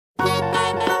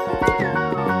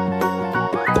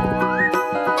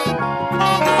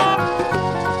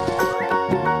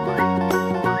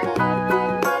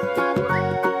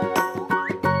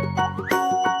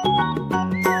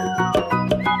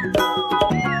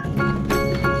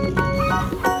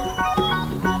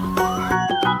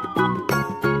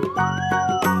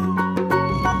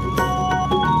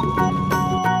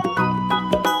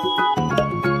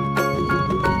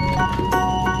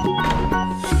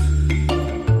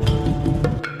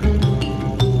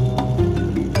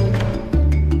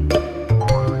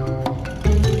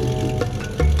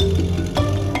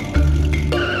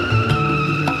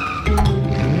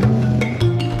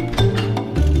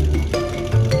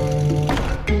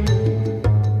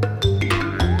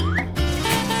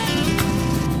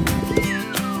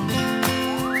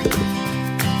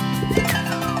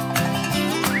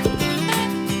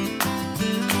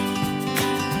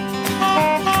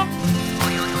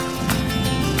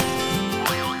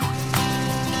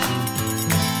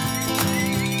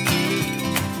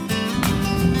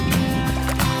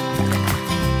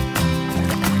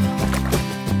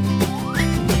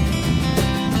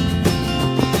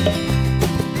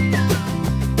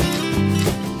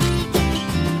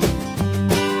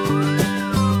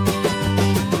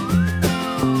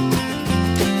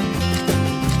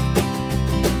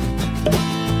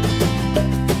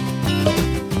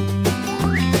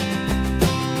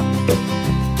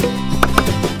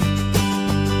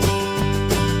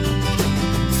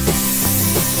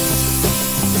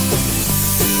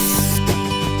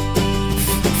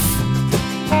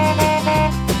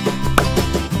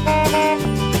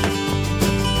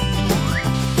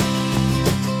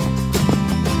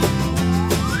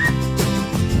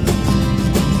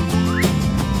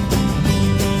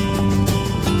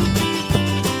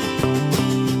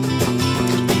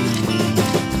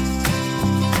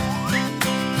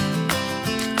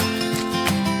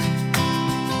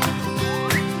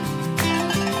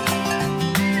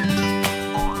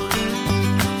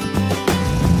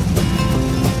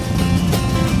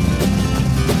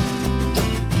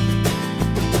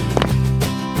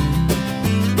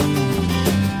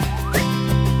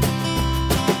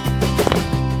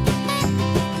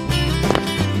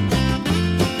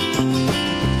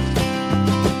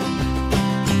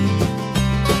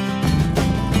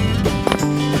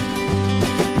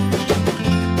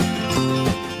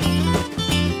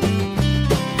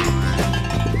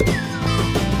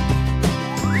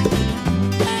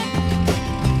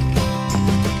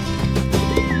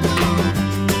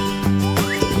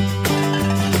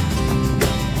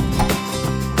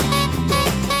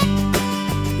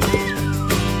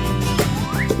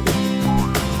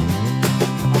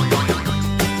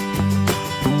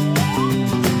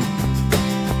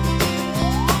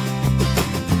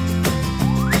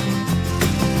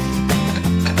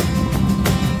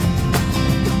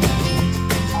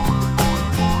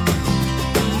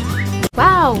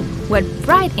With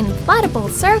bright inflatable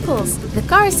circles, the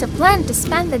cars have planned to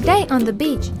spend the day on the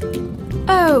beach.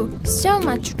 Oh, so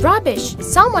much rubbish!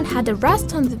 Someone had a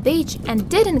rest on the beach and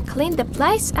didn't clean the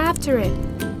place after it.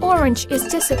 Orange is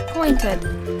disappointed.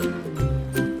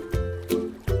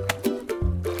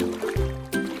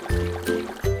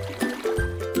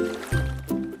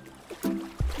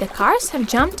 The cars have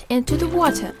jumped into the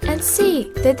water and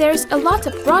see that there's a lot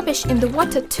of rubbish in the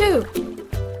water too.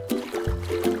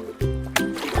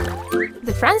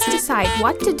 The friends decide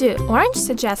what to do. Orange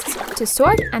suggests to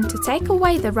sort and to take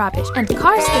away the rubbish, and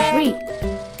cars agree.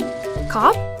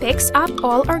 Cobb picks up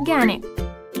all organic.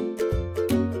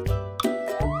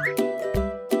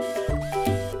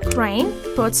 Crane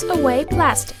puts away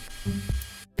plastic.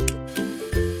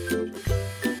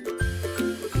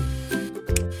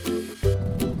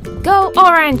 Go,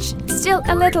 Orange! Still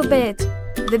a little bit.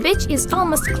 The beach is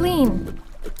almost clean.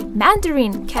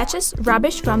 Mandarin catches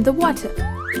rubbish from the water.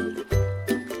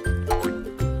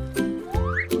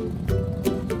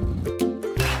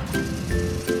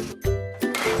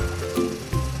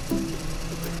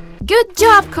 Good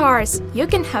job, cars! You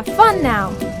can have fun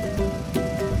now!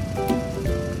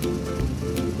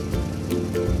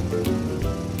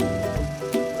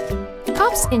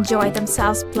 Cubs enjoy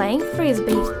themselves playing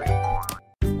frisbee.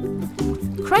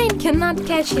 Crane cannot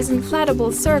catch his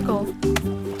inflatable circle.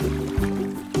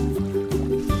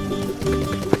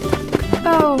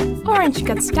 Oh, Orange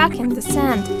got stuck in the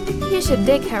sand. You should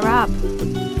dig her up.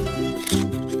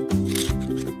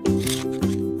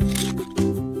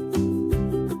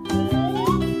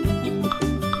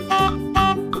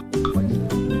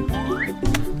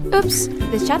 Oops,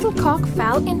 the shuttlecock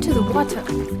fell into the water.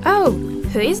 Oh,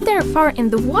 who is there far in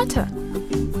the water?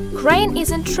 Crane is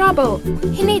in trouble.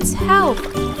 He needs help.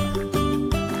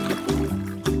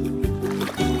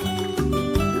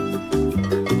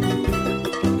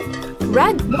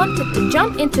 Red wanted to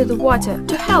jump into the water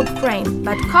to help Crane,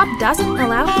 but Cobb doesn't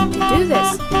allow him to do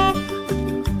this.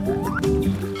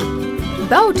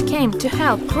 Boat came to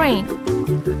help Crane.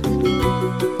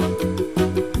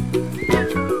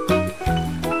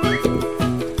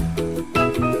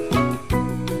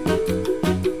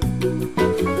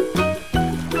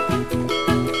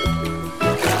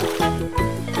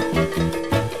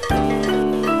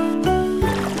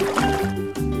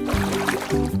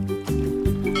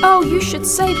 Oh, you should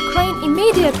save Crane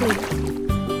immediately!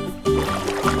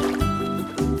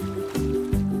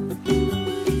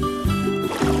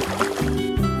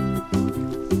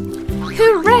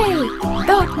 Hooray!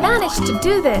 Boat managed to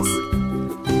do this!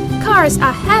 Cars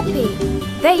are happy!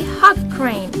 They hug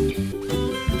Crane.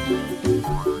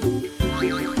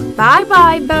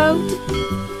 Bye-bye, boat!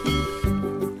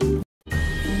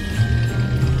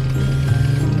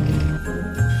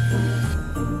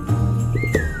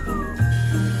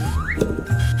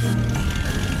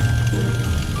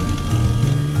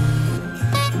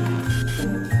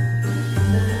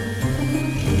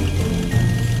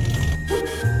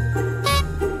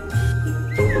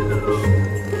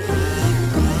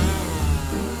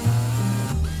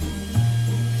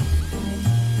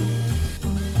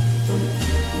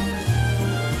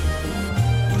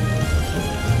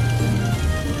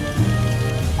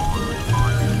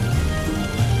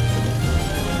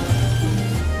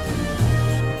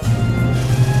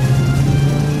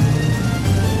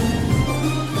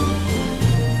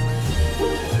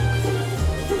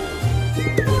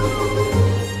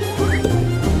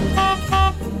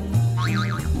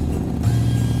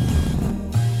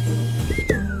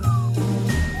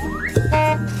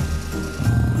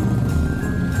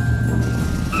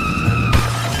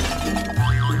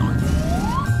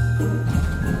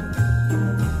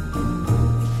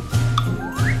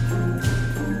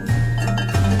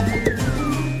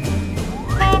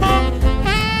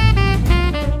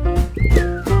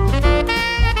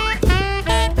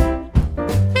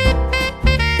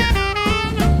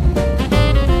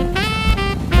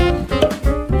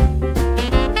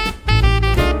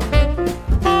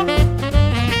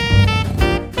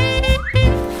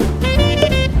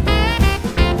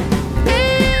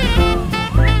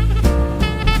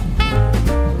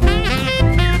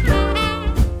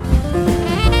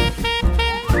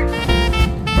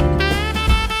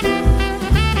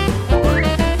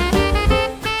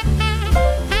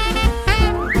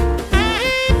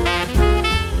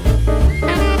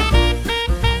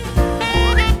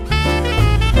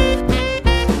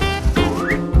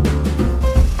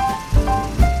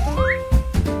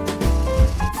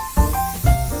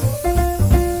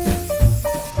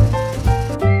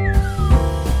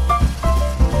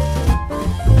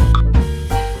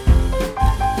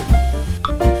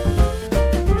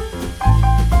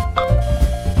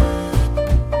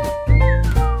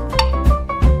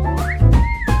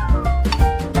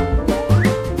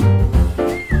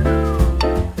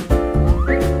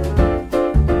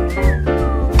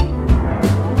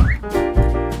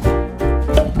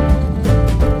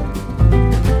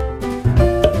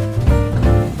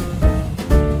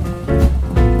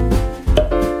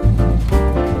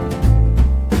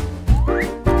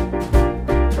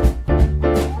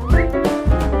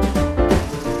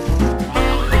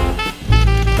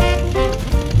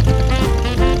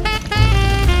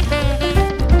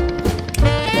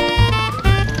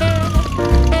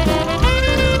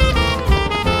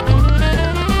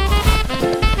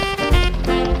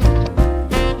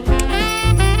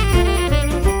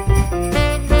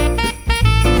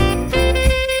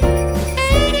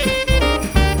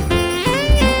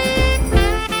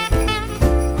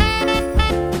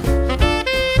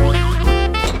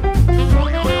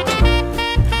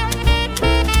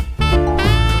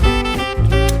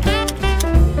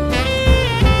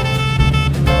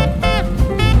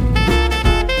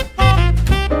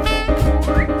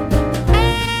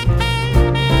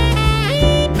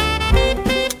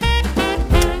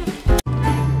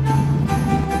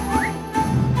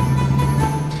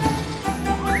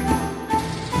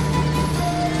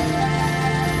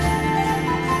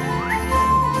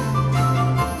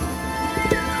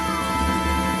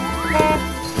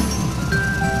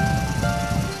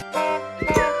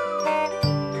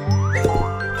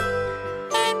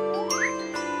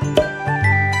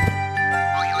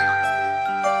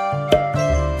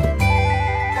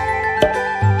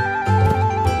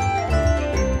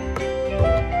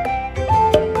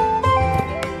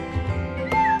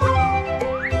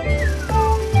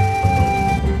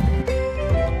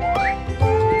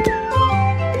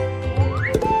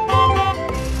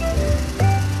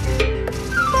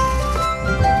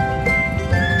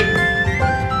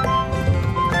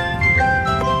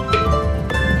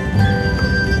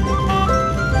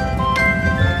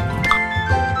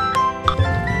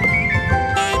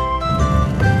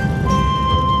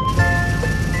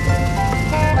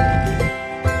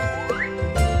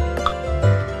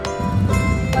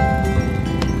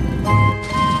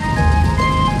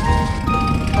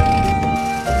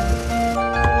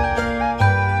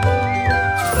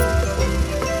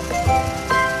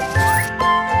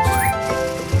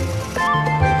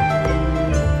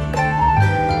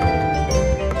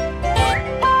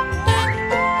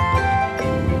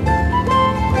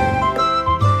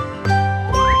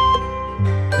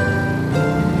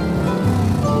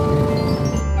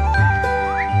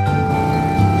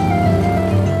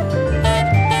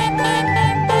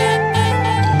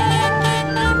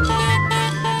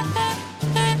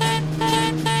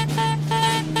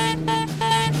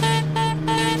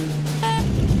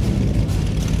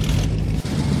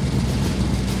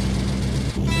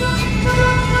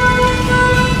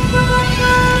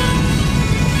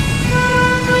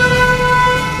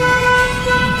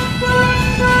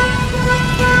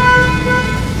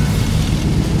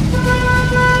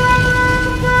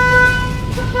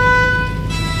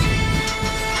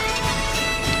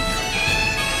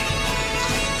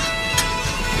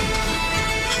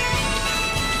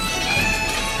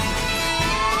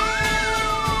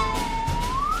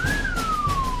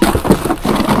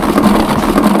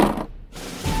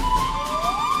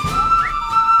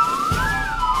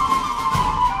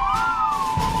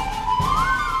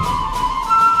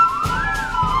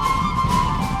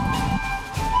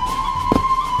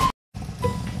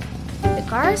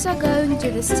 Cars are going to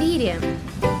the stadium.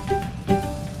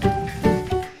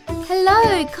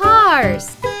 Hello,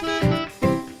 cars!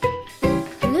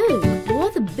 Look,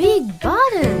 what big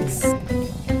buttons!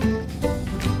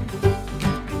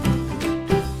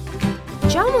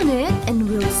 Jump on it and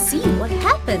we'll see what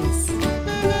happens.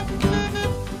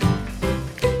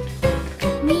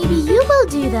 Maybe you will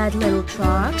do that, little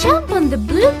truck. Jump on the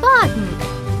blue button.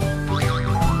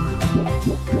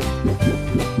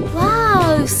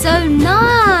 Wow, so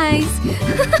nice!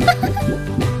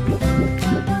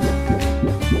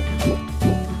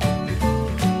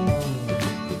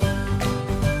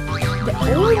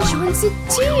 The orange wants it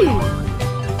too.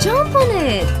 Jump on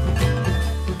it.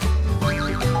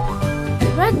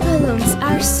 Red balloons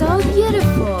are so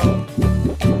beautiful.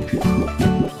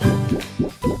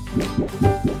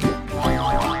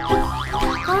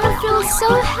 Car feels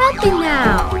so happy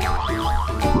now.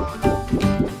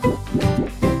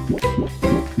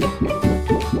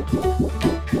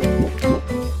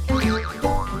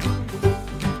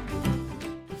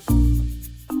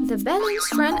 The balloons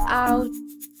ran out.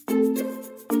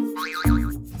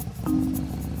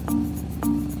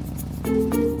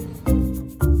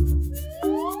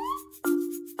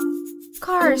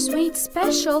 Cars made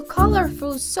special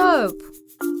colorful soap.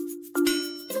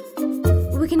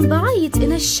 We can buy it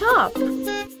in a shop.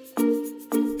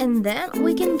 And then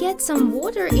we can get some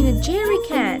water in a jerry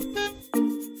can.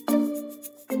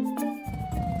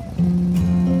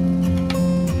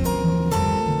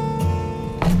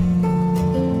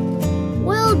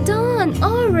 Well done,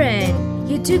 Oren!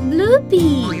 You took blue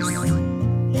piece.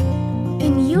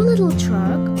 And you, little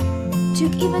truck,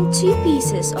 took even 2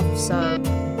 pieces of soap.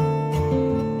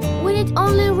 We need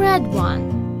only red one.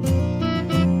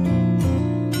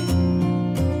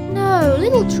 No,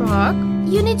 little truck,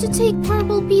 you need to take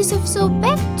purple piece of soap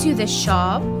back to the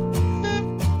shop.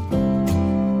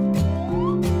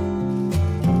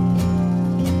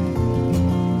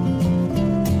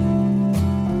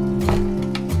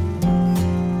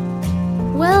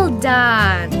 Well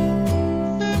done!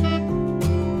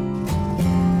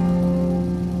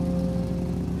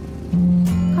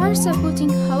 Cars are putting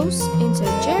hose into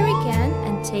a jerry can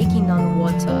and taking on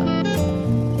water.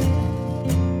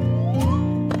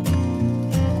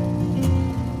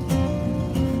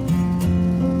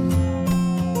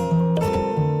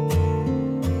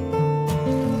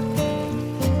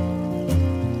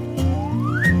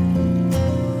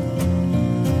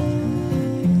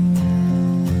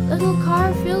 Little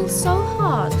car feels so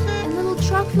hot, and little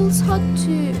truck feels hot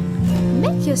too.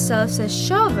 Make yourselves a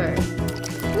shower.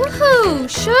 Woohoo!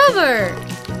 Shower!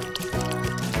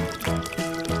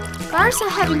 Cars are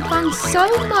having fun so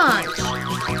much.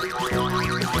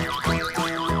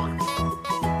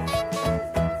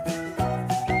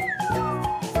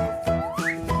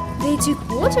 They took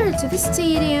water to the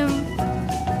stadium.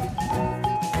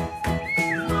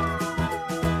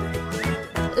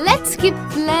 Let's keep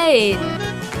playing.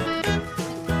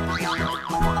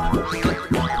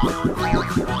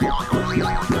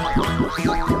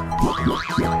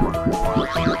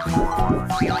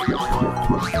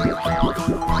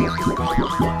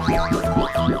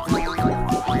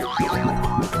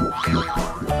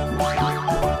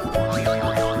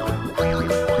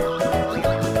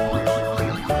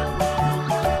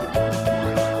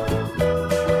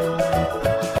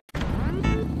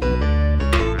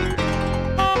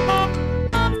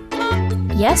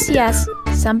 Yes,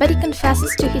 somebody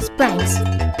confesses to his pranks.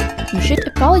 You should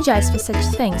apologize for such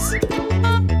things.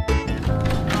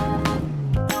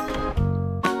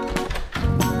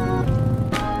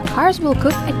 Cars will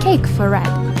cook a cake for Red.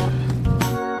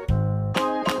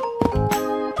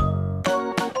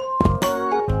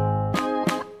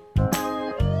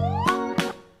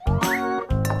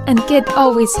 And Kid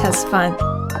always has fun.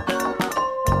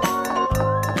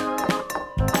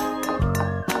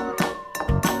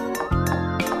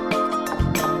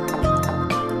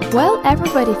 Well,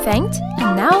 everybody thanked,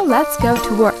 and now let's go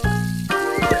to work.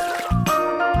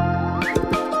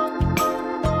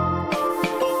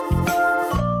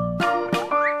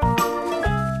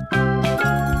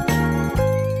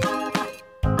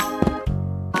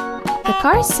 The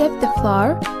cars swept the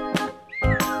floor,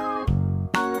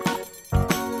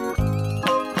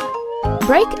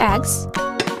 break eggs,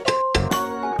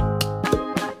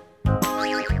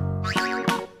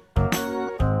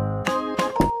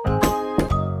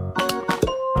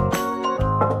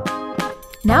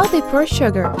 now they pour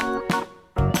sugar.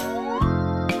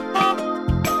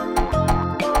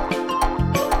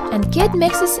 And Kid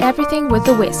mixes everything with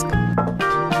the whisk.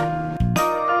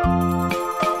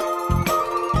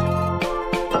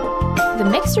 The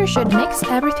mixer should mix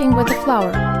everything with the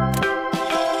flour.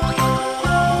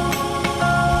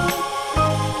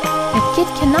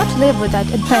 Kid cannot live without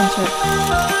adventure.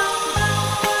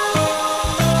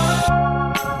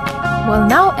 Well,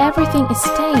 now everything is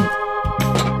stained.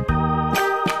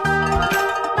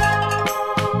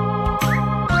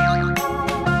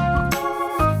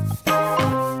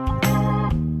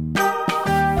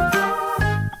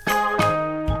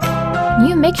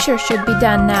 New mixture should be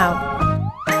done now.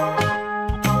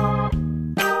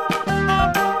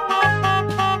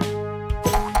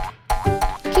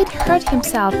 Kid hurt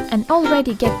himself and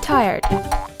already get tired.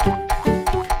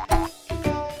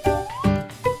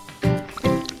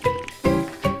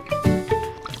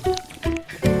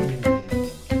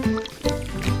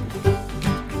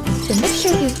 The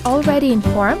mixture is already in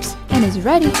forms and is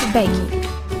ready for baking.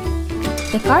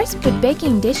 The cars put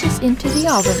baking dishes into the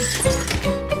oven.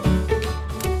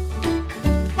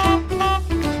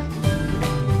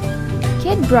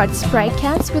 Kid brought spray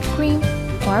cans with cream.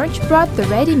 Orange brought the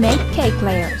ready-made cake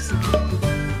layers.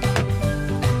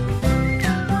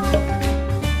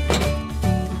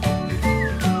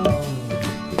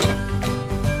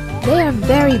 They are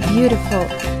very beautiful,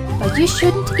 but you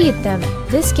shouldn't eat them.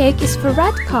 This cake is for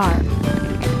Red Car.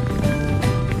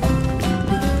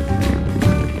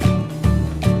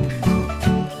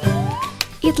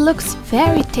 It looks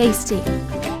very tasty,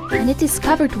 and it is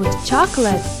covered with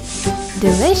chocolate.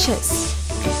 Delicious!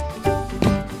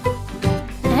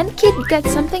 And Kid got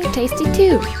something tasty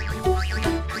too.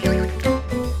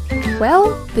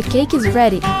 Well, the cake is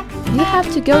ready. You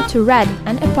have to go to Red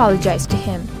and apologize to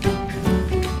him.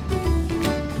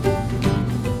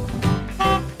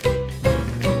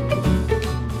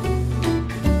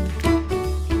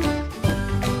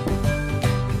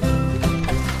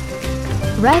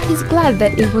 Red is glad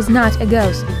that it was not a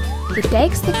ghost. He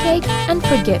takes the cake and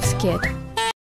forgives Kid.